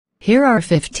Here are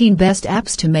 15 best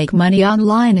apps to make money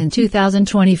online in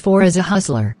 2024 as a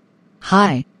hustler.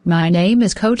 Hi, my name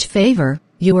is Coach Favor.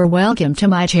 You are welcome to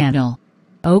my channel.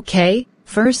 Okay,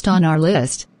 first on our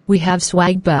list, we have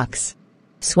Swagbucks.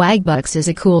 Swagbucks is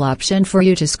a cool option for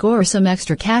you to score some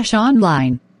extra cash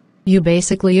online. You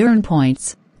basically earn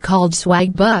points, called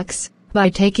Swagbucks, by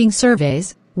taking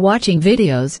surveys, watching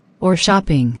videos, or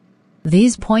shopping.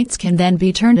 These points can then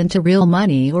be turned into real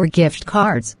money or gift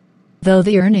cards. Though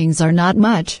the earnings are not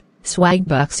much,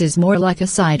 Swagbucks is more like a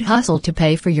side hustle to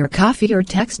pay for your coffee or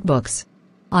textbooks.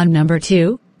 On number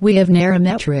 2, we have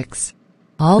Nairametrics.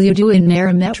 All you do in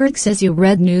Nairametrics is you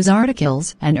read news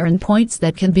articles and earn points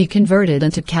that can be converted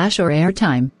into cash or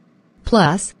airtime.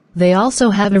 Plus, they also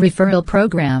have a referral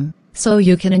program, so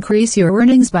you can increase your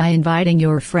earnings by inviting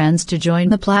your friends to join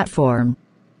the platform.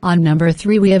 On number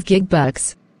 3 we have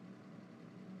Gigbucks.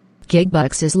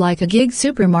 Gigbucks is like a gig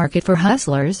supermarket for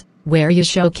hustlers, where you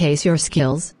showcase your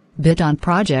skills, bid on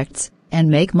projects, and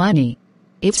make money.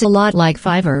 It's a lot like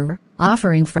Fiverr,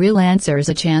 offering freelancers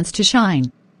a chance to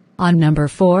shine. On number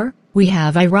 4, we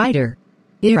have iWriter.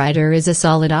 iWriter is a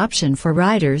solid option for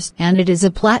writers, and it is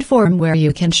a platform where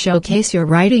you can showcase your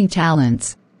writing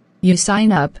talents. You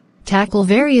sign up, tackle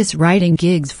various writing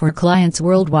gigs for clients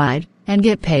worldwide, and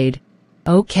get paid.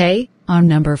 Okay, on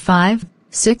number 5,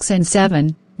 6 and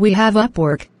 7, we have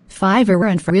Upwork, Fiverr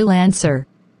and Freelancer.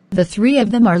 The three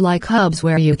of them are like hubs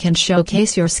where you can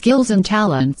showcase your skills and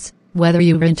talents, whether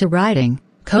you're into writing,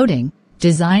 coding,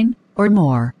 design, or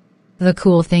more. The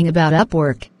cool thing about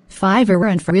Upwork, Fiverr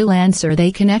and Freelancer,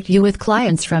 they connect you with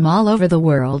clients from all over the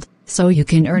world, so you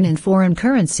can earn in foreign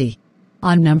currency.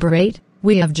 On number 8,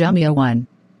 we have Jumia1.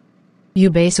 You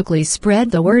basically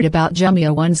spread the word about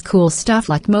Jumia1's cool stuff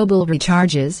like mobile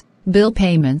recharges, bill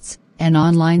payments, and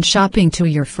online shopping to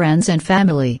your friends and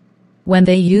family. When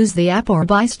they use the app or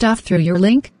buy stuff through your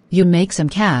link, you make some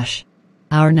cash.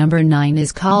 Our number 9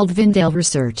 is called Vindale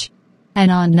Research. And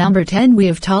on number 10 we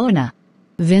have Toluna.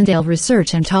 Vindale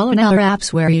Research and Toluna are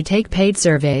apps where you take paid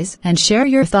surveys and share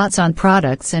your thoughts on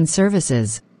products and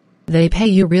services. They pay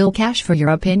you real cash for your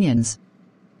opinions.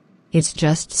 It's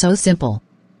just so simple.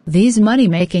 These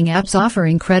money-making apps offer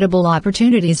incredible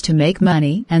opportunities to make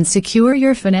money and secure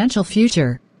your financial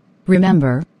future.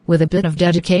 Remember, with a bit of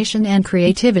dedication and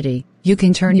creativity, you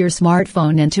can turn your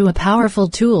smartphone into a powerful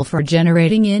tool for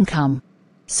generating income.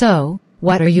 So,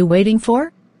 what are you waiting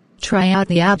for? Try out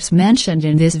the apps mentioned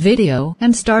in this video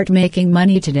and start making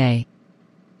money today.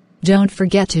 Don't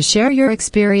forget to share your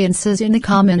experiences in the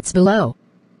comments below.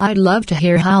 I'd love to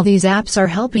hear how these apps are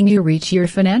helping you reach your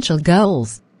financial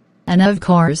goals. And of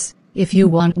course, if you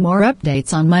want more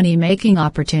updates on money-making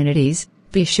opportunities,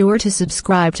 be sure to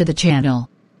subscribe to the channel.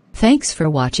 Thanks for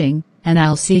watching, and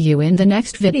I'll see you in the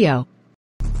next video.